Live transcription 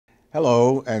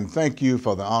Hello, and thank you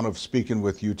for the honor of speaking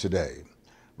with you today.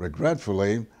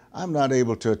 Regretfully, I'm not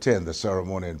able to attend the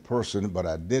ceremony in person, but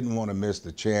I didn't want to miss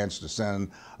the chance to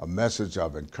send a message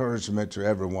of encouragement to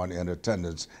everyone in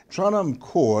attendance. Trenholm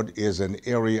Court is an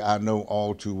area I know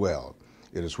all too well.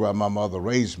 It is where my mother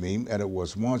raised me, and it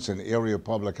was once an area of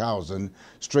public housing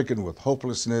stricken with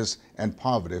hopelessness and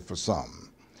poverty for some.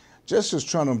 Just as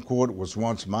Trenholm Court was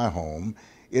once my home,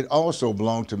 it also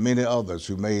belonged to many others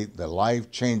who made the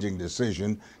life-changing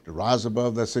decision to rise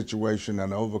above their situation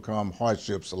and overcome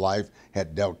hardships life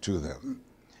had dealt to them.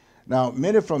 Now,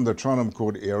 many from the Trenholm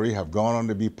Court area have gone on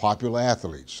to be popular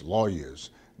athletes, lawyers,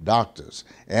 doctors,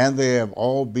 and they have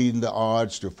all beaten the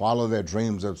odds to follow their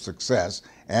dreams of success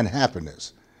and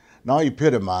happiness, now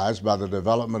epitomized by the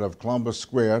development of Columbus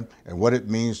Square and what it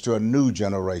means to a new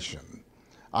generation.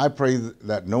 I pray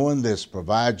that knowing this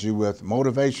provides you with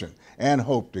motivation and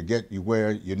hope to get you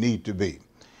where you need to be.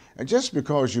 And just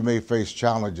because you may face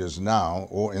challenges now,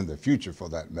 or in the future for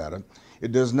that matter,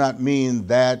 it does not mean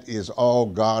that is all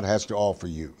God has to offer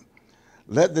you.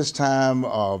 Let this time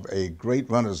of a great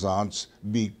renaissance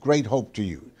be great hope to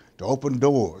you, to open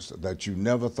doors that you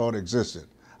never thought existed.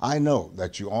 I know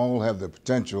that you all have the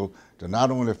potential to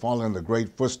not only follow in the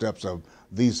great footsteps of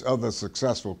these other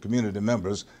successful community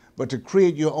members, but to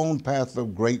create your own path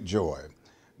of great joy.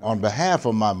 On behalf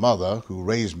of my mother, who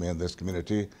raised me in this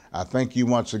community, I thank you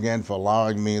once again for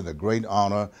allowing me the great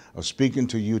honor of speaking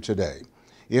to you today.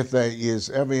 If there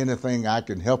is ever anything I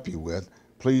can help you with,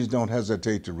 please don't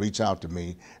hesitate to reach out to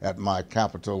me at my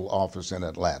Capitol office in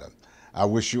Atlanta. I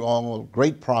wish you all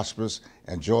great prosperous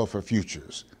and joyful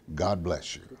futures. God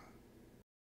bless you.